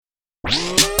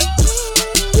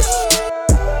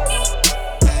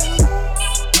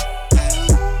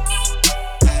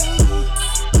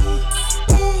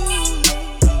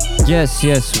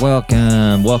Yes,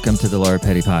 welcome to the Lord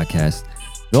Petty Podcast.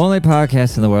 The only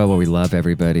podcast in the world where we love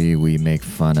everybody, we make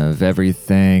fun of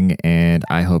everything, and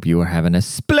I hope you are having a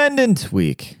splendid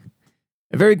week.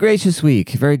 A very gracious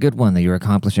week, a very good one, that you're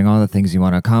accomplishing all the things you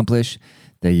want to accomplish,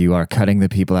 that you are cutting the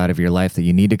people out of your life that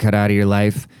you need to cut out of your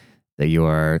life, that you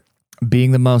are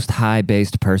being the most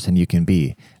high-based person you can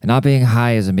be. And not being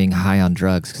high isn't being high on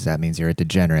drugs, because that means you're a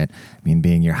degenerate. I mean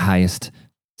being your highest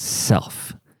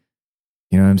self.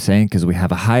 You know what I'm saying? Because we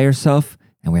have a higher self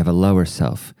and we have a lower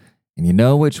self. And you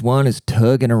know which one is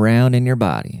tugging around in your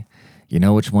body. You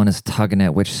know which one is tugging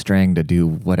at which string to do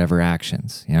whatever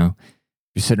actions, you know?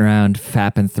 You're sitting around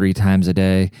fapping 3 times a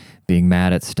day, being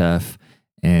mad at stuff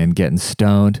and getting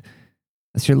stoned.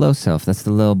 That's your low self. That's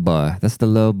the little boy. That's the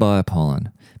low boy pulling.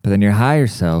 But then your higher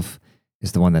self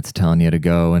is the one that's telling you to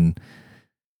go and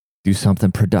do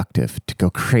something productive, to go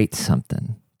create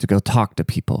something, to go talk to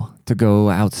people, to go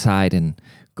outside and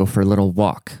go for a little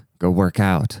walk, go work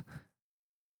out,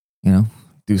 you know,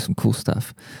 do some cool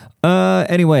stuff.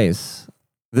 Anyways,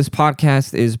 this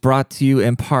podcast is brought to you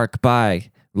in part by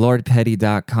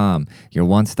LordPetty.com, your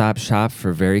one-stop shop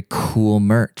for very cool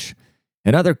merch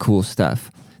and other cool stuff.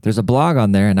 There's a blog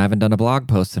on there, and I haven't done a blog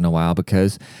post in a while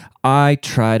because I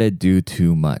try to do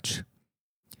too much.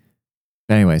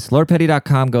 Anyways,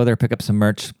 LordPetty.com, go there, pick up some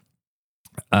merch.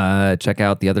 Check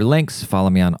out the other links. Follow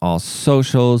me on all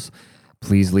socials.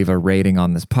 Please leave a rating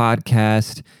on this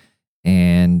podcast.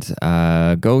 And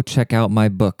go check out my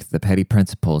book, The Petty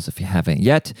Principles, if you haven't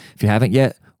yet. If you haven't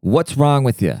yet, what's wrong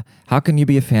with you? How can you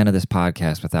be a fan of this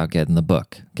podcast without getting the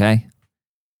book? Okay?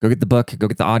 Go get the book. Go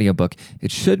get the audiobook.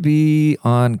 It should be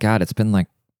on, God, it's been like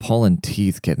pulling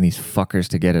teeth getting these fuckers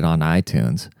to get it on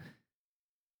iTunes.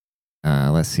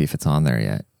 Let's see if it's on there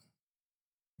yet.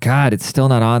 God, it's still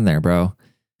not on there, bro.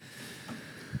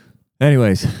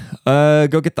 Anyways, go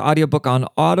get the audiobook on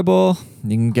Audible.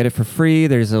 You can get it for free.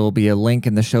 Will be a link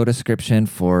in the show description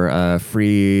for a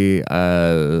free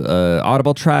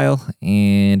Audible trial.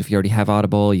 And if you already have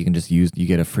Audible, you can just you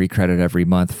get a free credit every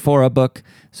month for a book.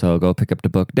 So go pick up the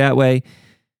book that way.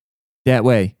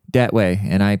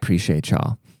 And I appreciate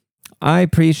y'all. I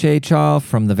appreciate y'all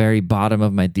from the very bottom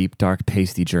of my deep, dark,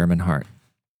 pasty German heart.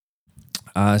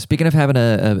 Speaking of having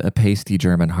a pasty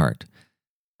German heart,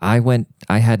 I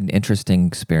had an interesting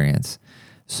experience.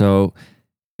 So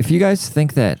if you guys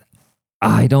think that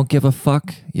I don't give a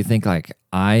fuck, you think like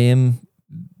I am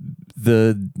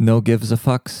the no gives a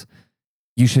fucks,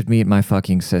 you should meet my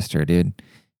fucking sister, dude.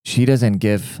 She doesn't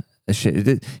give a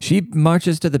shit. She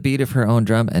marches to the beat of her own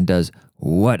drum and does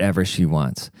whatever she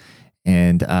wants.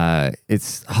 And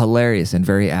it's hilarious and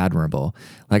very admirable.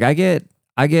 Like I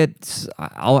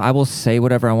will say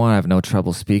whatever I want. I have no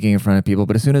trouble speaking in front of people,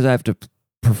 but as soon as I have to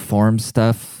perform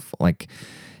stuff, like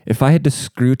if I had to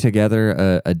screw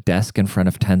together a desk in front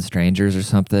of 10 strangers or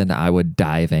something, I would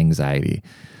die of anxiety.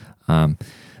 But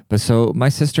so my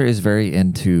sister is very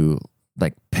into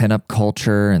like pinup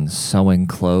culture and sewing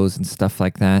clothes and stuff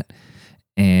like that,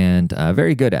 and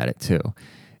very good at it too.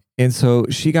 And so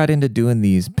she got into doing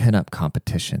these pinup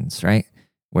competitions, right?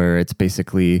 Where it's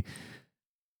basically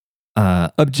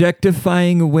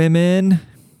objectifying women.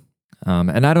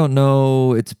 And I don't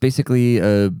know, it's basically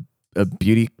a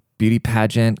beauty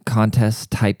pageant contest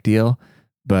type deal,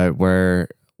 but where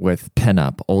with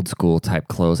pinup, old school type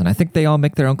clothes. And I think they all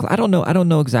make their own clothes. I don't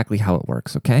know exactly how it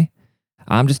works, okay?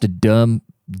 I'm just a dumb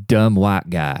white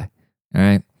guy, all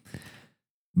right?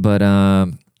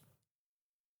 But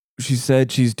she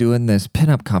said she's doing this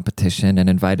pinup competition and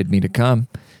invited me to come.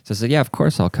 So I said, yeah, of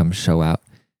course I'll come show out.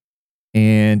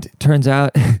 And turns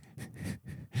out it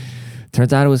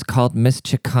was called Miss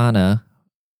Chicana,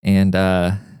 and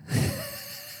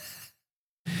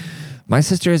my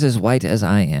sister is as white as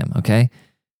I am, okay?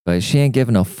 But she ain't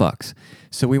giving no fucks.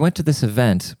 So we went to this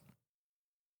event.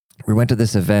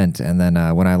 And then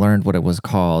when I learned what it was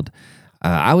called,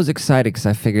 I was excited because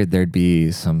I figured there'd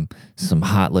be some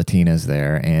hot Latinas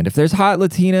there. And if there's hot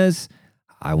Latinas,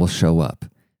 I will show up.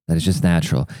 That is just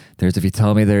natural. If you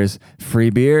tell me there's free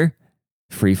beer,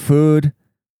 free food,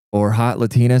 or hot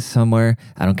Latinas somewhere,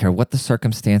 I don't care what the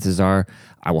circumstances are,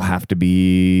 I will have to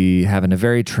be having a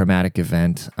very traumatic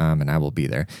event, and I will be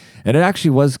there. And it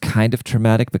actually was kind of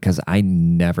traumatic because I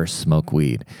never smoke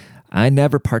weed. I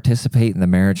never participate in the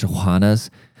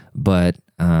marijuanas, but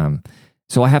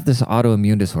so I have this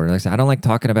autoimmune disorder. Like I said, I don't like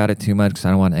talking about it too much because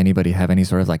I don't want anybody to have any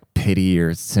sort of like pity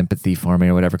or sympathy for me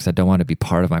or whatever, because I don't want to be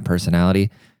part of my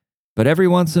personality. But every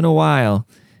once in a while,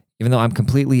 even though I'm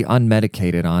completely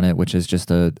unmedicated on it, which is just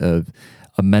a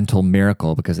mental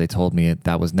miracle because they told me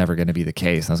that was never going to be the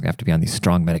case. I was going to have to be on these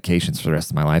strong medications for the rest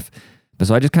of my life. But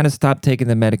so I just kind of stopped taking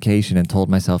the medication and told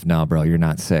myself, no, bro, you're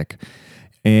not sick.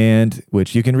 And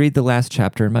which you can read the last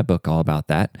chapter in my book all about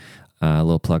that. A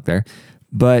little plug there.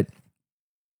 But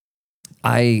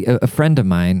a friend of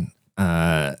mine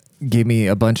gave me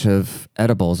a bunch of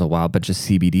edibles a while, but just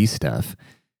CBD stuff.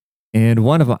 And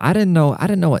one of them, I didn't know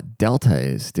what Delta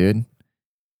is, dude.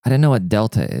 I didn't know what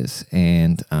Delta is.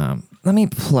 And let me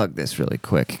plug this really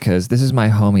quick because this is my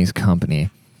homie's company.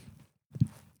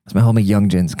 It's my homie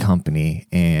Youngjin's company,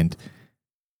 and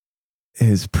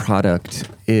his product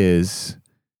is.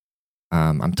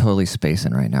 I'm totally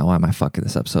spacing right now. Why am I fucking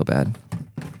this up so bad?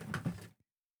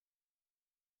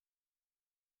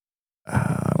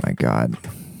 Oh my God.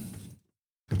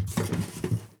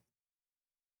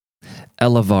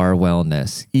 Elevar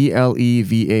Wellness.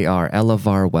 Elevar.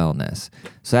 Elevar Wellness.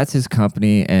 So that's his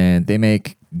company, and they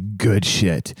make good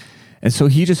shit. And so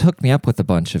he just hooked me up with a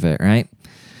bunch of it, right?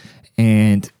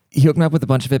 And he hooked me up with a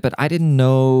bunch of it, but I didn't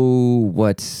know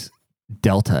what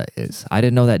Delta is. I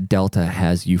didn't know that Delta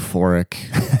has euphoric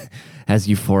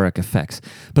effects.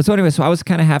 But so anyway, so I was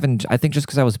kind of having, I think just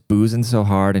because I was boozing so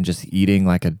hard and just eating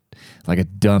like a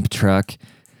dump truck,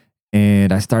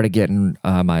 and I started getting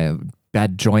my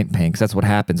bad joint pain, because that's what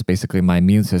happens. Basically, my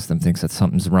immune system thinks that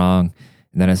something's wrong,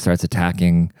 and then it starts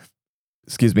attacking,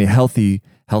 healthy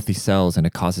cells, and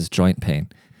it causes joint pain.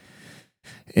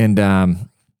 And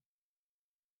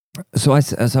so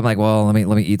I'm like, well, let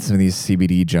me eat some of these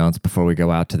CBD joints before we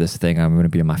go out to this thing. I'm going to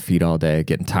be on my feet all day,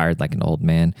 getting tired like an old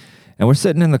man. And we're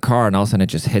sitting in the car, and all of a sudden it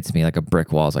just hits me like a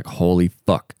brick wall. It's like, holy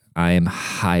fuck, I am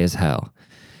high as hell.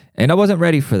 And I wasn't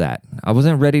ready for that. I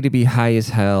wasn't ready to be high as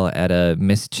hell at a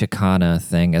Miss Chicana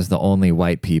thing as the only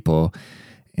white people,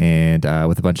 and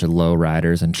with a bunch of low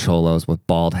riders and cholos with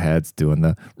bald heads doing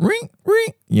the ring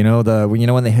ring.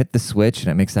 When they hit the switch and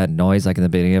it makes that noise like in the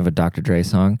beginning of a Dr. Dre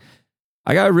song.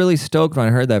 I got really stoked when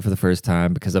I heard that for the first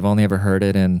time because I've only ever heard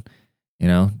it in,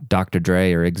 Dr.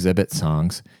 Dre or Exhibit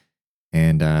songs.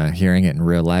 And hearing it in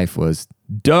real life was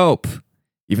dope,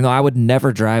 even though I would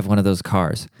never drive one of those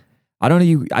cars.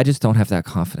 I just don't have that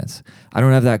confidence. I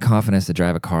don't have that confidence to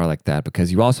drive a car like that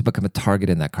because you also become a target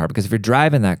in that car. Because if you're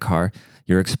driving that car,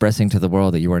 you're expressing to the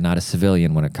world that you are not a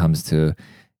civilian when it comes to,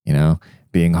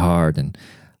 being hard. And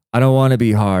I don't want to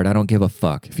be hard. I don't give a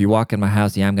fuck. If you walk in my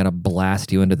house, I'm going to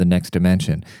blast you into the next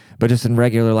dimension. But just in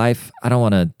regular life, I don't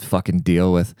want to fucking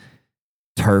deal with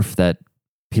turf that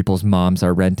people's moms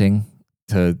are renting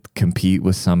to compete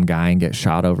with some guy and get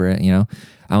shot over it, I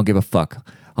don't give a fuck.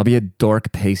 I'll be a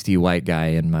dork, pasty white guy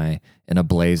in a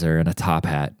blazer and a top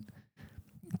hat,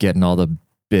 getting all the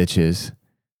bitches.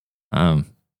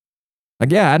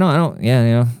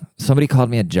 Somebody called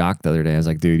me a jock the other day. I was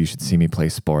like, dude, you should see me play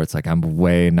sports. Like,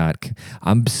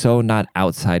 I'm so not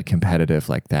outside competitive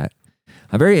like that.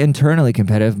 I'm very internally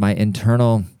competitive. My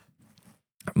internal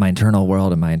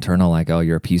world and my internal, like, oh,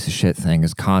 you're a piece of shit thing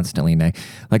is constantly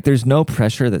like, there's no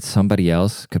pressure that somebody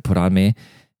else could put on me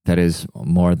that is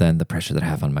more than the pressure that I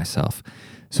have on myself.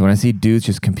 So when I see dudes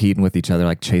just competing with each other,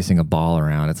 like chasing a ball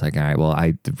around, it's like, all right, well,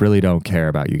 I really don't care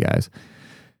about you guys.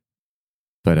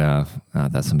 But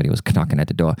that somebody was knocking at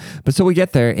the door. But so we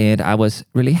get there, and I was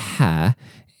really high.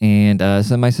 And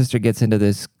so my sister gets into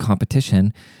this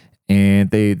competition,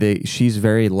 and she's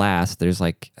very last. There's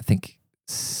like, I think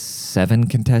 7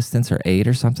 contestants or 8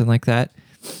 or something like that.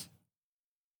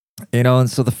 And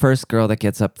so the first girl that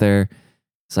gets up there,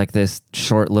 it's like this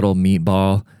short little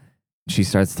meatball. She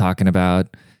starts talking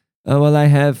about, oh, well, I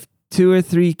have 2 or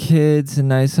 3 kids,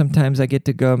 and sometimes I get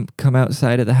to come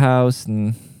outside of the house,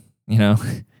 and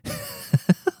and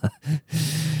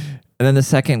then the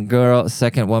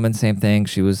second woman, same thing.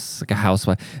 She was like a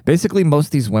housewife. Basically, most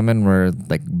of these women were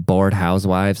like bored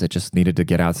housewives that just needed to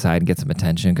get outside and get some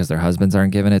attention because their husbands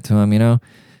aren't giving it to them,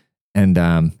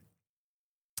 And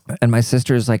my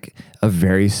sister is like a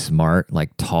very smart, like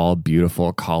tall,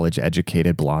 beautiful,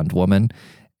 college-educated blonde woman.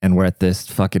 And we're at this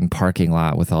fucking parking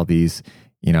lot with all these,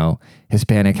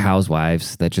 Hispanic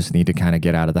housewives that just need to kind of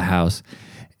get out of the house.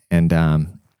 And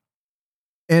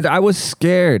I was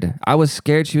scared. I was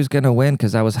scared she was going to win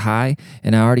because I was high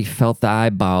and I already felt the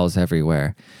eyeballs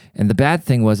everywhere. And the bad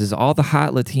thing was all the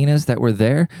hot Latinas that were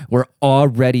there were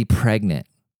already pregnant.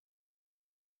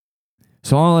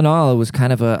 So all in all, it was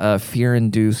kind of a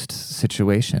fear-induced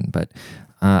situation. But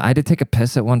I did take a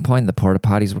piss at one point. The porta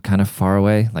potties were kind of far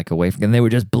away, and they were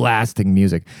just blasting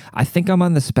music. I think I'm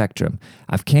on the spectrum.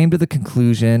 I've came to the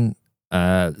conclusion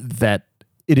that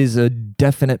it is a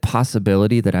definite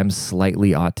possibility that I'm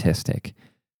slightly autistic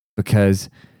because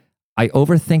I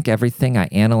overthink everything. I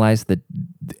analyze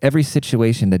every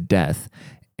situation to death.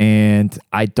 And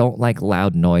I don't like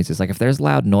loud noises. Like if there's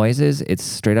loud noises, it's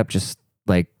straight up just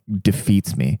like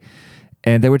defeats me.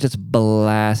 And they were just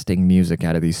blasting music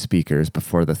out of these speakers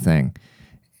before the thing.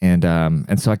 And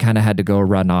so I kind of had to go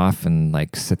run off and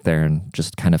like sit there and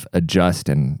just kind of adjust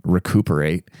and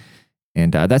recuperate.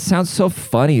 And that sounds so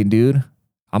funny, dude.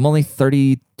 I'm only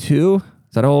 32. Is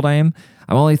that how old I am?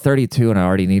 I'm only 32 and I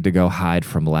already need to go hide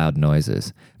from loud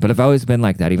noises. But I've always been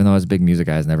like that. Even though I was a big music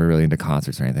guy, I was never really into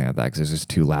concerts or anything like that because it's just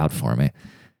too loud for me.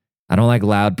 I don't like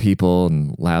loud people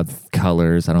and loud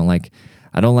colors. I don't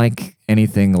like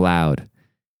anything loud.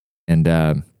 And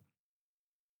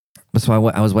so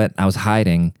I was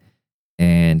hiding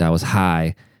and I was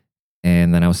high.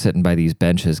 And then I was sitting by these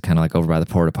benches, kind of like over by the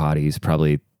porta potties,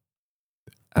 probably,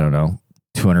 I don't know,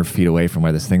 200 feet away from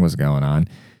where this thing was going on.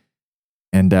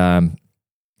 And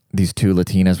these two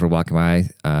Latinas were walking by.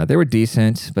 They were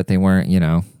decent, but they weren't,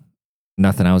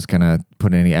 nothing I was going to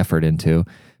put any effort into.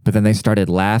 But then they started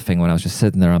laughing when I was just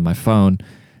sitting there on my phone.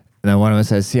 And then one of them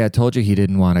says, "See, I told you he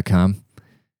didn't want to come."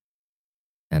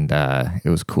 And it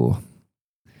was cool.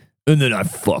 And then I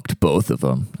fucked both of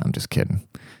them. I'm just kidding.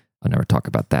 I'll never talk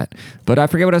about that. But I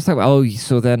forget what I was talking about. Oh,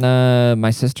 so then my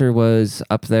sister was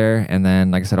up there. And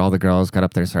then, like I said, all the girls got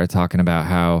up there and started talking about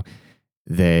how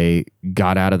they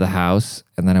got out of the house.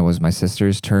 And then it was my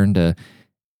sister's turn to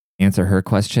answer her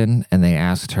question. And they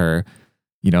asked her,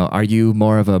 are you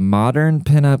more of a modern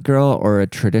pinup girl or a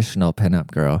traditional pinup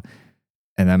girl?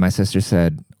 And then my sister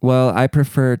said, well, I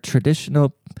prefer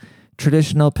traditional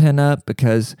pinup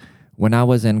because when I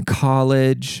was in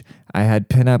college, I had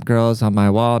pinup girls on my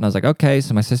wall. And I was like, okay,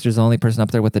 so my sister's the only person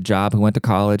up there with a job who went to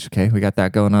college. Okay, we got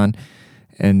that going on.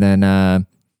 And then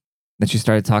she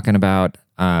started talking about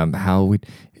how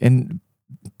in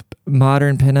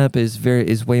modern pinup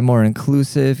is way more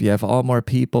inclusive. You have all more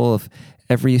people of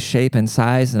every shape and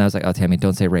size. And I was like, oh, Tammy,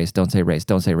 don't say race, don't say race,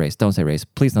 don't say race, don't say race.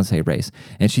 Please don't say race.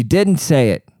 And she didn't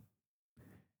say it.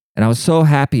 And I was so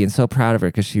happy and so proud of her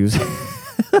because she was...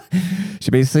 She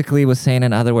basically was saying,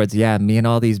 in other words, yeah, me and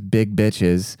all these big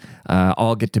bitches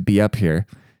all get to be up here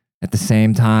at the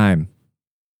same time.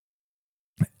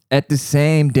 At the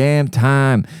same damn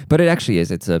time. But it actually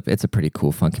is. It's a pretty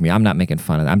cool, fun comedian. I'm not making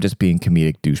fun of it. I'm just being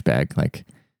comedic douchebag. Like,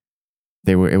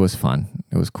 it was fun.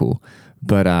 It was cool.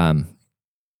 But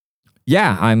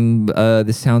yeah,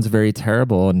 this sounds very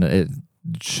terrible and it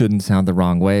shouldn't sound the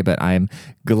wrong way, but I'm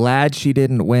glad she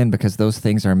didn't win because those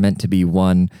things are meant to be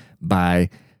won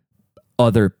by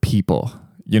other people.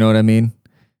 You know what I mean?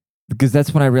 Because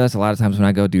that's when I realized a lot of times when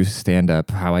I go do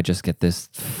stand-up, how I just get this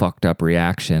fucked up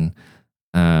reaction.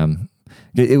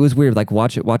 It was weird. Like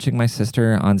watching my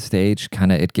sister on stage,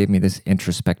 it gave me this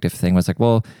introspective thing. I was like,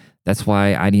 well, that's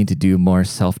why I need to do more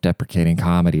self-deprecating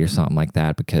comedy or something like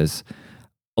that, because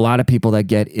a lot of people that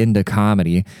get into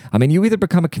comedy, I mean, you either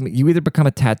become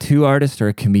a tattoo artist or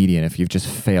a comedian if you've just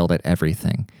failed at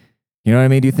everything. You know what I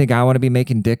mean? Do you think I want to be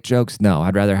making dick jokes? No,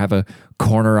 I'd rather have a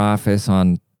corner office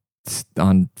on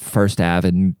First Ave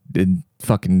in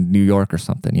fucking New York or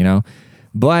something,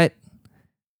 But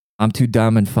I'm too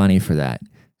dumb and funny for that.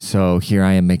 So here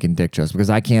I am making dick jokes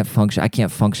because I can't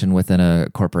function within a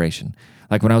corporation.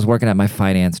 Like when I was working at my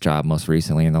finance job most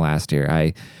recently in the last year,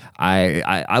 I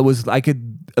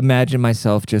could imagine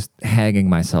myself just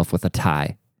hanging myself with a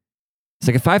tie. It's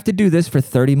like if I have to do this for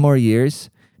 30 more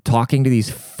years, talking to these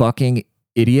fucking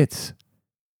idiots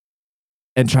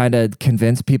and trying to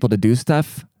convince people to do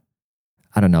stuff,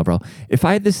 I don't know, bro. If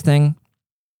I had this thing,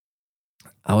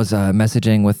 I was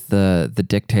messaging with the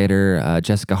dictator,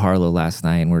 Jessica Harlow, last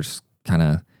night, and we're just kind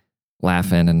of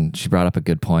laughing, and she brought up a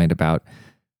good point about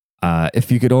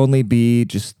if you could only be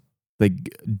just like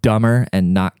dumber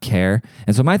and not care.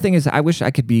 And so my thing is, I wish I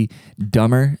could be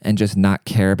dumber and just not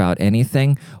care about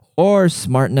anything, or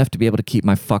smart enough to be able to keep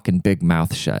my fucking big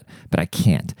mouth shut, but I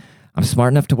can't. I'm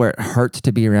smart enough to where it hurts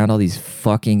to be around all these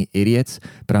fucking idiots,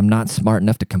 but I'm not smart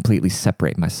enough to completely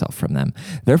separate myself from them.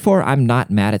 Therefore, I'm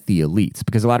not mad at the elites,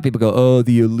 because a lot of people go, oh,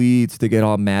 the elites, they get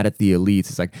all mad at the elites.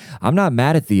 It's like, I'm not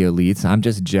mad at the elites. I'm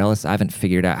just jealous. I haven't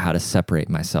figured out how to separate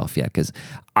myself yet, because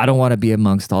I don't want to be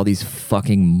amongst all these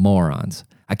fucking morons.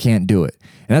 I can't do it.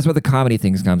 And that's where the comedy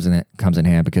things comes in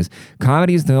hand, because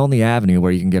comedy is the only avenue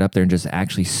where you can get up there and just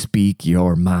actually speak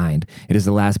your mind. It is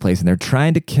the last place, and they're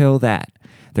trying to kill that.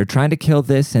 They're trying to kill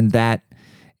this and that.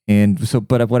 And so,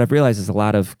 but what I've realized is a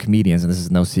lot of comedians, and this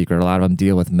is no secret, a lot of them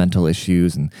deal with mental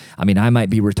issues. And I mean, I might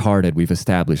be retarded. We've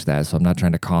established that. So I'm not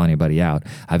trying to call anybody out.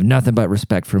 I have nothing but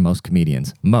respect for most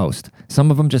comedians. Most. Some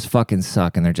of them just fucking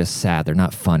suck and they're just sad. They're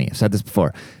not funny. I've said this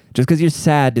before. Just because you're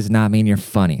sad does not mean you're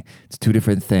funny. It's two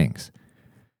different things.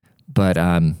 But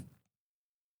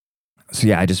so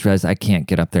yeah, I just realized I can't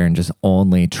get up there and just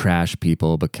only trash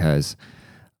people because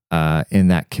in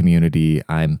that community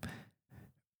I'm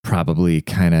probably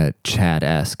kind of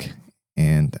Chad-esque,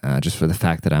 and just for the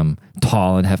fact that I'm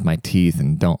tall and have my teeth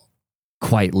and don't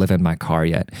quite live in my car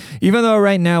yet, even though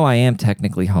right now I am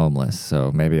technically homeless,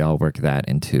 so maybe I'll work that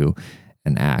into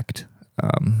an act. You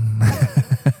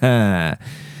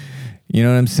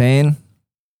know what I'm saying?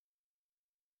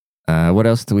 What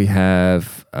else do we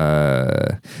have?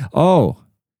 Oh,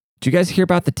 did you guys hear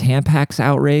about the Tampax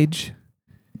outrage?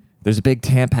 There's a big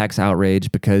Tampax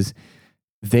outrage because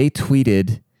they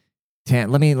tweeted.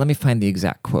 Let me find the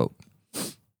exact quote.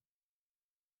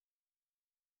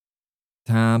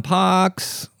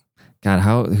 Tampax. God,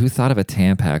 who thought of a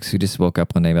Tampax? Who just woke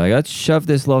up one day and be like, let's shove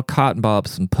this little cotton ball up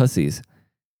some pussies.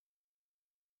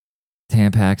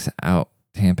 Tampax out.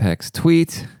 Tampax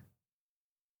tweet.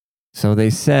 So they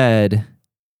said,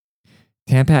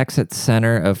 Tampax at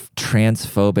center of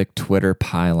transphobic Twitter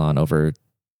pylon over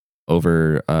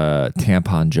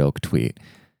tampon joke tweet.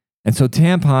 And so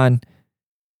Tampax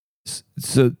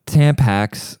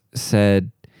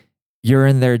said, you're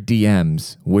in their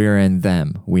DMs, we're in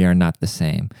them, we are not the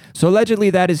same. So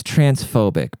allegedly that is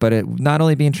transphobic, but it not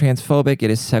only being transphobic, it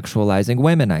is sexualizing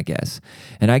women, I guess.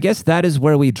 And I guess that is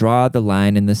where we draw the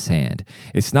line in the sand.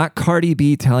 It's not Cardi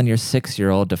B telling your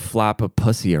 6-year-old to flop a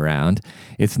pussy around.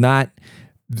 It's not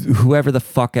whoever the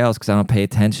fuck else, because I don't pay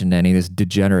attention to any of this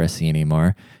degeneracy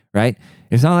anymore, right?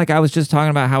 It's not like I was just talking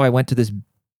about how I went to this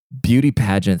beauty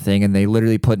pageant thing and they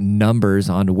literally put numbers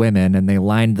on women and they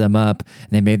lined them up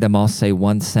and they made them all say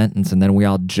one sentence and then we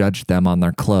all judged them on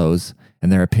their clothes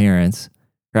and their appearance,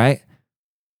 right?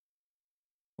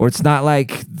 Or it's not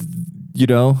like, you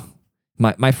know,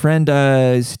 my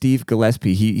friend Steve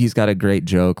Gillespie, he's got a great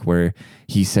joke where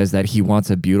he says that he wants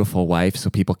a beautiful wife so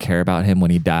people care about him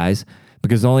when he dies,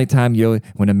 because the only time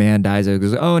when a man dies, it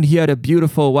goes, oh, and he had a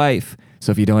beautiful wife.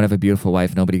 So if you don't have a beautiful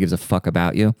wife, nobody gives a fuck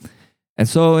about you.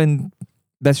 And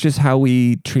that's just how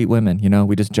we treat women. You know,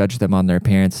 we just judge them on their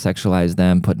appearance, sexualize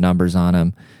them, put numbers on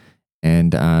them.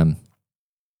 And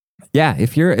yeah,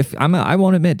 I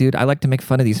won't admit, dude, I like to make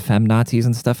fun of these feminazis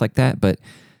and stuff like that. But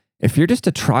if you're just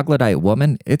a troglodyte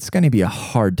woman, it's going to be a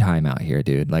hard time out here,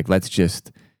 dude. Like, let's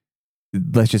just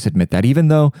admit that. Even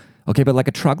though, okay, but like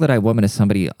a troglodyte woman is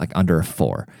somebody like under a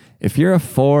 4. If you're a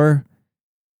 4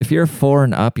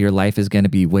 and up, your life is going to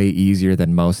be way easier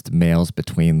than most males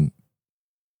between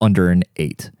under an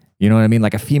 8. You know what I mean?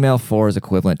 Like a female 4 is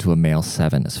equivalent to a male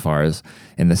 7 as far as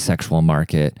in the sexual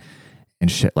market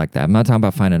and shit like that. I'm not talking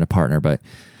about finding a partner, but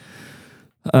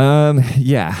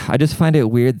yeah, I just find it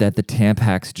weird that the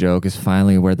Tampax joke is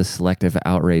finally where the selective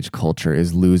outrage culture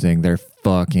is losing their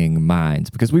fucking minds,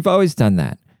 because we've always done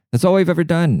that. That's all we've ever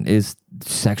done is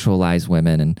sexualize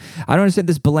women. And I don't understand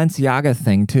this Balenciaga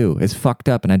thing too. It's fucked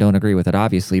up and I don't agree with it,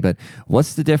 obviously. But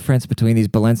what's the difference between these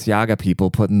Balenciaga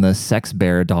people putting the sex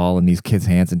bear doll in these kids'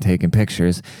 hands and taking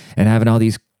pictures and having all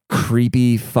these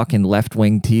creepy fucking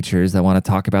left-wing teachers that want to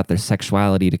talk about their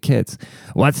sexuality to kids?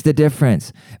 What's the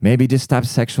difference? Maybe just stop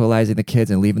sexualizing the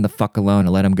kids and leave them the fuck alone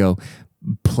and let them go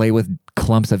play with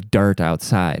clumps of dirt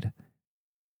outside.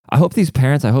 I hope these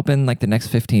parents, I hope in like the next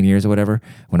 15 years or whatever,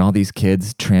 when all these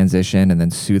kids transition and then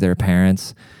sue their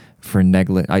parents for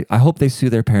I hope they sue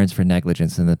their parents for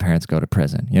negligence and the parents go to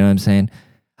prison. You know what I'm saying?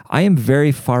 I am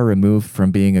very far removed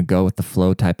from being a go with the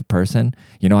flow type of person.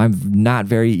 You know, I'm not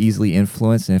very easily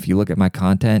influenced. And if you look at my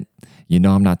content, you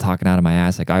know I'm not talking out of my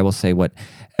ass. Like, I will say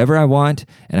whatever I want,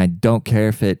 and I don't care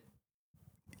if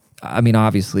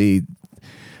obviously,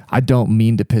 I don't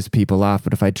mean to piss people off,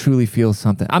 but if I truly feel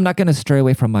something, I'm not going to stray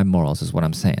away from my morals is what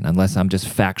I'm saying, unless I'm just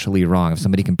factually wrong. If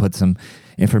somebody can put some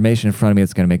information in front of me,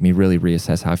 it's going to make me really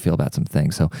reassess how I feel about some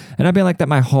things. So, and I've been like that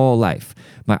my whole life.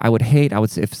 I would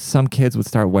say if some kids would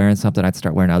start wearing something, I'd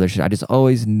start wearing other shit. I just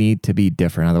always need to be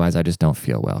different. Otherwise, I just don't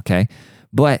feel well. Okay.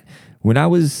 But when I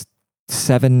was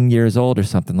 7 years old or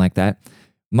something like that,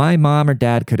 my mom or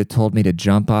dad could have told me to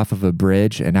jump off of a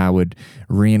bridge and I would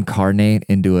reincarnate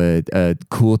into a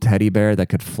cool teddy bear that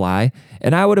could fly,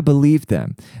 and I would have believed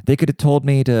them. They could have told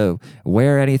me to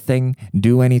wear anything,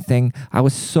 do anything. I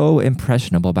was so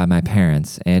impressionable by my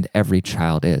parents, and every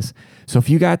child is. So if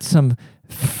you got some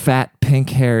fat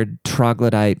pink-haired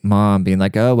troglodyte mom being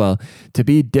like, oh, well, to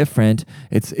be different,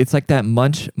 it's like that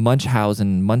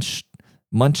Munchausen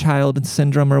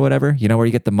syndrome or whatever, you know, where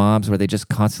you get the moms where they just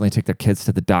constantly take their kids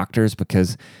to the doctors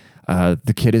because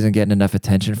the kid isn't getting enough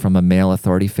attention from a male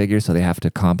authority figure, so they have to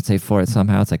compensate for it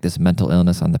somehow. It's like this mental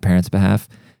illness on the parents' behalf.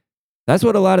 That's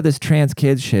what a lot of this trans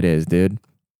kids shit is, dude.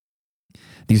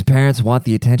 These parents want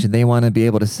the attention. They want to be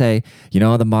able to say,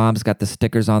 the mom's got the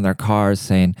stickers on their cars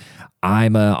saying,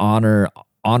 I'm a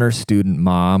honor student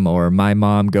mom, or my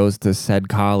mom goes to said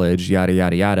college, yada,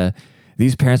 yada, yada.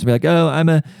 These parents will be like, oh,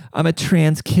 I'm a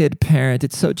trans kid parent.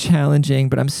 It's so challenging,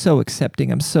 but I'm so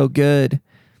accepting. I'm so good.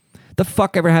 The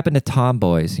fuck ever happened to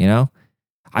tomboys,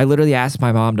 I literally asked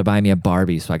my mom to buy me a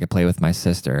Barbie so I could play with my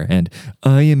sister, and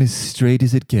I am as straight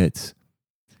as it gets.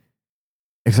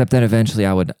 Except then eventually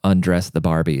I would undress the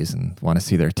Barbies and want to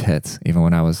see their tits, even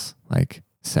when I was like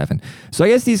 7. So I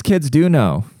guess these kids do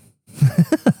know.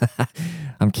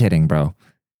 I'm kidding, bro.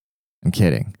 I'm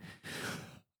kidding.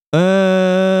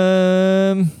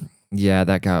 Yeah,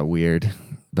 that got weird.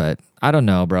 But I don't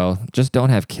know, bro. Just don't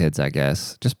have kids, I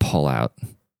guess. Just pull out.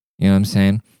 You know what I'm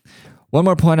saying? One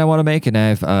more point I want to make, and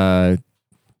I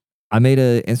made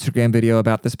an Instagram video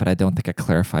about this, but I don't think I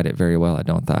clarified it very well. I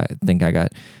think I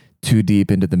got too deep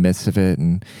into the midst of it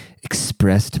and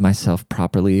expressed myself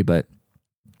properly. But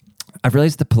I've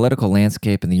realized the political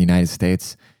landscape in the United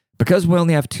States, because we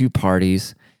only have 2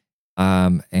 parties,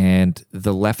 and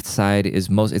the left side is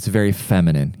it's very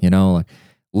feminine, like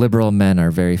liberal men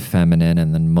are very feminine,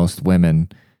 and then most of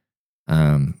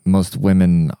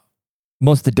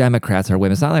the Democrats are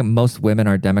women. It's not like most women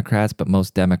are Democrats, but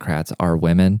most Democrats are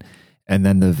women. And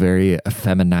then the very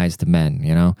effeminized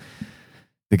men,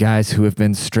 the guys who have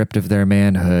been stripped of their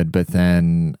manhood, but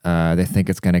then they think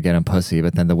it's going to get them pussy,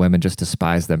 but then the women just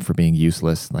despise them for being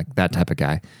useless, like that type of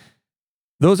guy.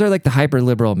 Those are like the hyper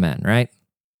liberal men, right?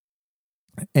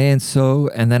 And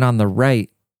then on the right,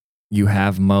 you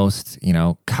have most,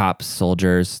 cops,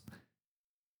 soldiers,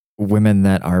 women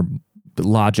that are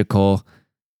logical.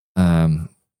 The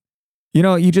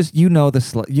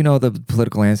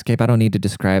political landscape. I don't need to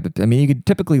describe it. I mean, you could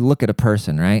typically look at a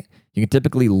person, right? You can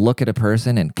typically look at a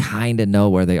person and kind of know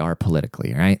where they are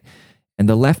politically, right? And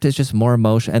the left is just more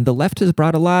emotion. And the left has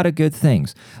brought a lot of good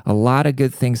things. A lot of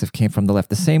good things have came from the left.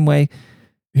 The same way.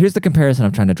 Here's the comparison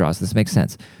I'm trying to draw, so this makes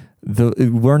sense.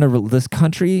 This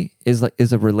country is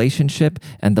a relationship,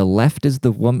 and the left is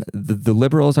the woman. The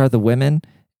liberals are the women,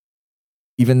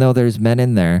 even though there's men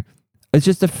in there. It's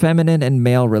just a feminine and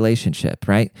male relationship,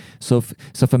 right? So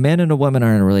if a man and a woman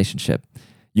are in a relationship,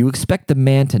 you expect the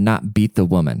man to not beat the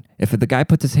woman. If the guy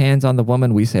puts his hands on the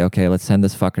woman, we say, okay, let's send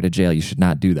this fucker to jail. You should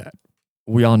not do that.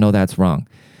 We all know that's wrong.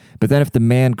 But then if the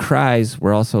man cries,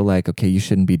 we're also like, okay, you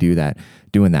shouldn't be doing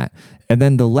that. And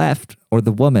then the left, or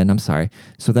the woman, I'm sorry.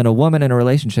 So then a woman in a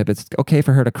relationship, it's okay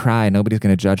for her to cry. Nobody's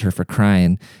going to judge her for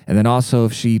crying. And then also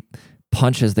if she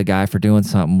punches the guy for doing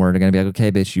something, we're going to be like,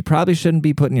 okay, bitch, you probably shouldn't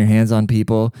be putting your hands on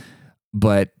people,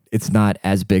 but it's not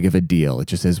as big of a deal. It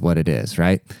just is what it is,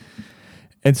 right?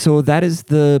 And so that is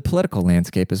the political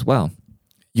landscape as well.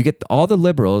 You get all the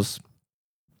liberals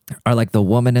are like the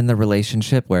woman in the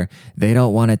relationship where they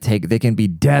don't want to they can be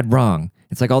dead wrong.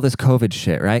 It's like all this COVID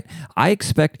shit, right? I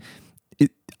expect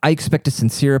a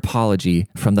sincere apology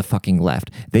from the fucking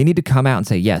left. They need to come out and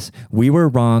say, yes, we were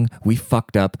wrong. We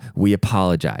fucked up. We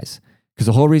apologize. Because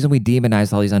the whole reason we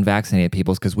demonized all these unvaccinated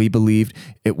people is because we believed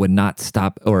it would not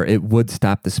stop, or it would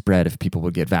stop the spread if people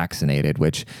would get vaccinated,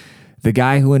 which the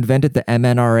guy who invented the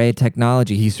mRNA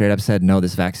technology, he straight up said, no,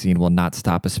 this vaccine will not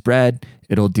stop a spread.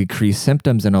 It'll decrease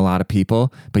symptoms in a lot of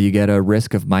people, but you get a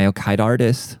risk of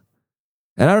myocarditis.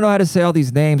 And I don't know how to say all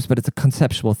these names, but it's a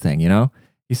conceptual thing, You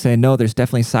say, no, there's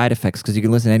definitely side effects, because you can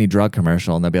listen to any drug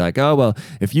commercial and they'll be like, oh, well,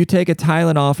 if you take a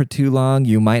Tylenol for too long,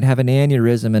 you might have an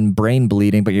aneurysm and brain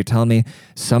bleeding, but you're telling me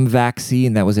some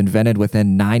vaccine that was invented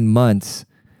within 9 months,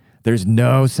 there's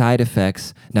no side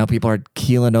effects. Now people are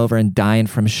keeling over and dying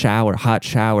from hot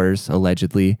showers,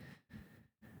 allegedly.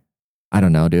 I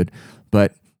don't know, dude.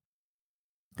 But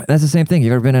that's the same thing.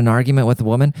 You've ever been in an argument with a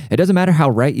woman? It doesn't matter how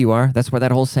right you are. That's where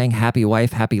that whole saying, happy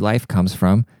wife, happy life comes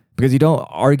from. Because you don't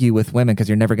argue with women because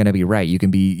you're never going to be right. You can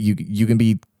be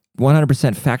 100%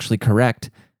 factually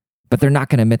correct, but they're not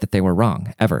going to admit that they were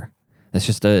wrong, ever. That's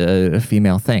just a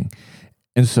female thing.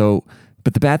 And so,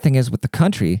 but the bad thing is with the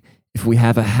country, if we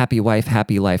have a happy wife,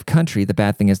 happy life country, the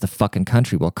bad thing is the fucking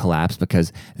country will collapse,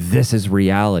 because this is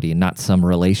reality, not some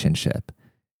relationship.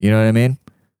 You know what I mean?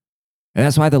 And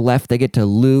that's why the left, they get to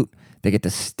loot, they get to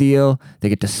steal, they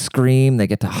get to scream, they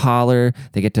get to holler,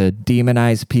 they get to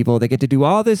demonize people, they get to do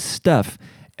all this stuff.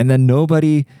 And then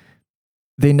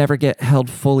they never get held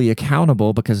fully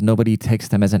accountable, because nobody takes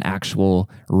them as an actual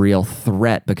real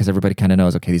threat, because everybody kind of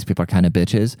knows, okay, these people are kind of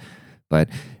bitches. But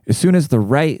as soon as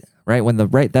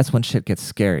that's when shit gets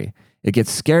scary. It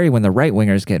gets scary when the right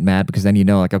wingers get mad, because then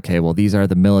like, okay, well, these are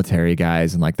the military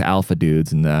guys and like the alpha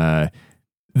dudes, and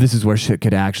this is where shit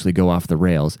could actually go off the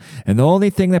rails. And the only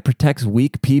thing that protects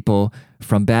weak people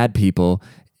from bad people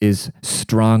is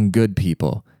strong, good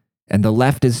people. And the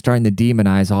left is starting to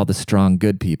demonize all the strong,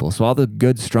 good people. So all the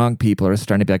good, strong people are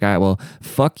starting to be like, all right, well,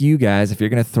 fuck you guys. If you're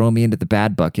going to throw me into the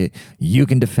bad bucket, you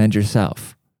can defend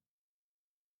yourself.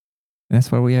 And that's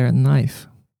where we are in life.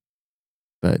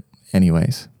 But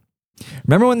anyways,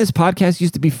 remember when this podcast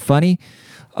used to be funny?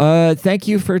 Thank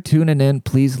you for tuning in.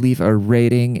 Please leave a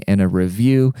rating and a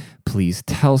review. Please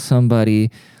tell somebody.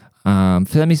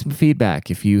 Send me some feedback.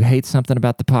 If you hate something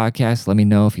about the podcast, let me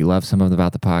know. If you love something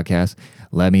about the podcast,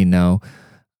 let me know.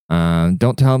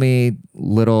 Don't tell me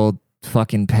little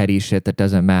fucking petty shit that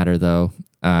doesn't matter though,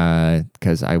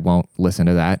 because I won't listen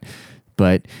to that.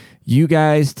 But you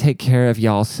guys take care of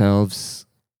y'all selves,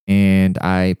 and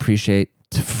I appreciate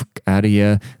out of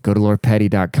you. Go to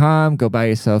lordpetty.com, go buy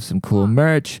yourself some cool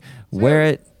merch, wear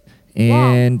it,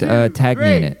 and tag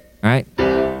me in it. All right?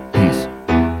 Peace.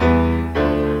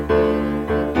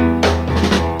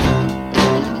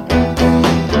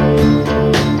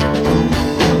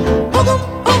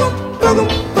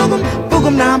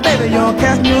 Boogum now, baby, you're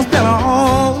casting your spell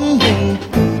on me.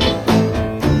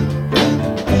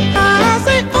 I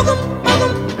say,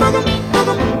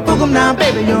 boogum now,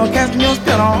 baby, you're casting your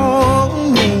spell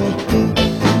on me.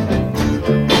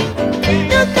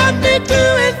 You got me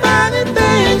doing funny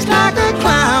things like a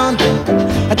clown.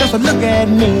 Just look at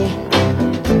me.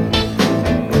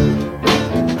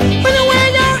 When you wear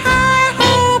your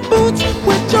high-hole boots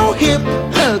with your hip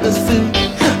hugger suit,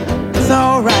 it's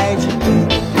alright.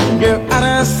 You're out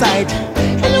of sight.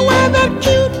 And you wear that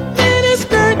cute mini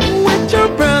skirt with your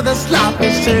brother's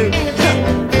sloppy shirt.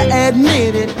 I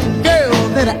admit it, girl,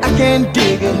 that I can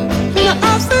dig it. You know,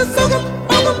 I said,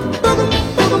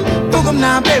 boogum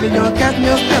now, baby, you're casting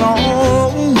your spell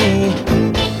on me.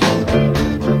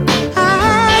 I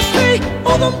say,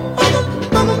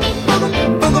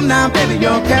 boogum now, baby,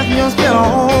 you're casting your spell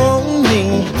on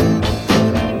me.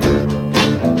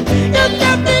 You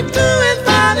got me doing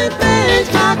funny things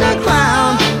like a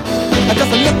clown.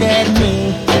 Just look at me.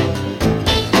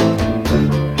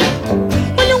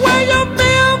 When you wear your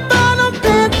velvet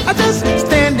pants, I just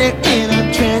stand there in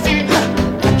a trance.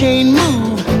 I can't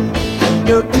move.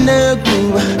 You're in the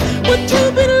groove. Would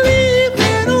you believe,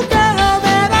 little girl,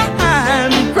 that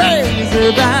I'm crazy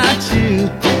about you?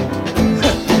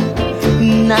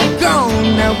 Now go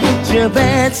now with your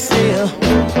bad self.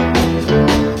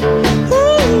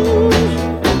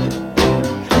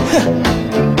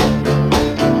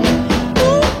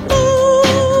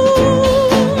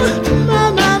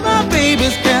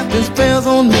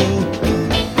 On me.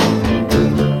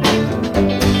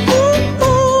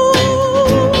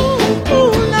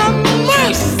 Now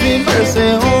mercy, mercy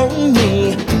on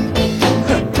me.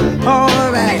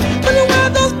 Alright, when you wear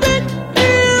those big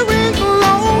earrings,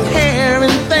 long hair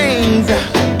and things,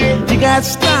 you got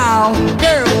style,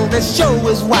 girl, that show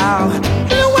is wild.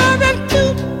 When you wear that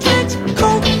cute trench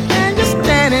coat and you're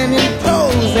standing and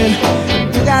posing,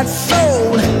 you got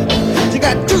soul, you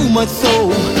got too much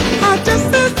soul. I just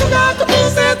said to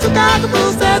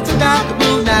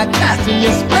not casting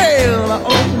your spell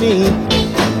on me.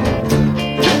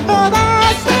 But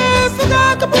I said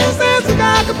not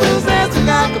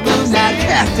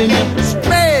casting your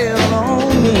spell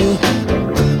on me.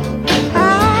 I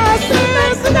said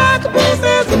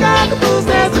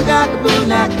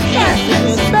not casting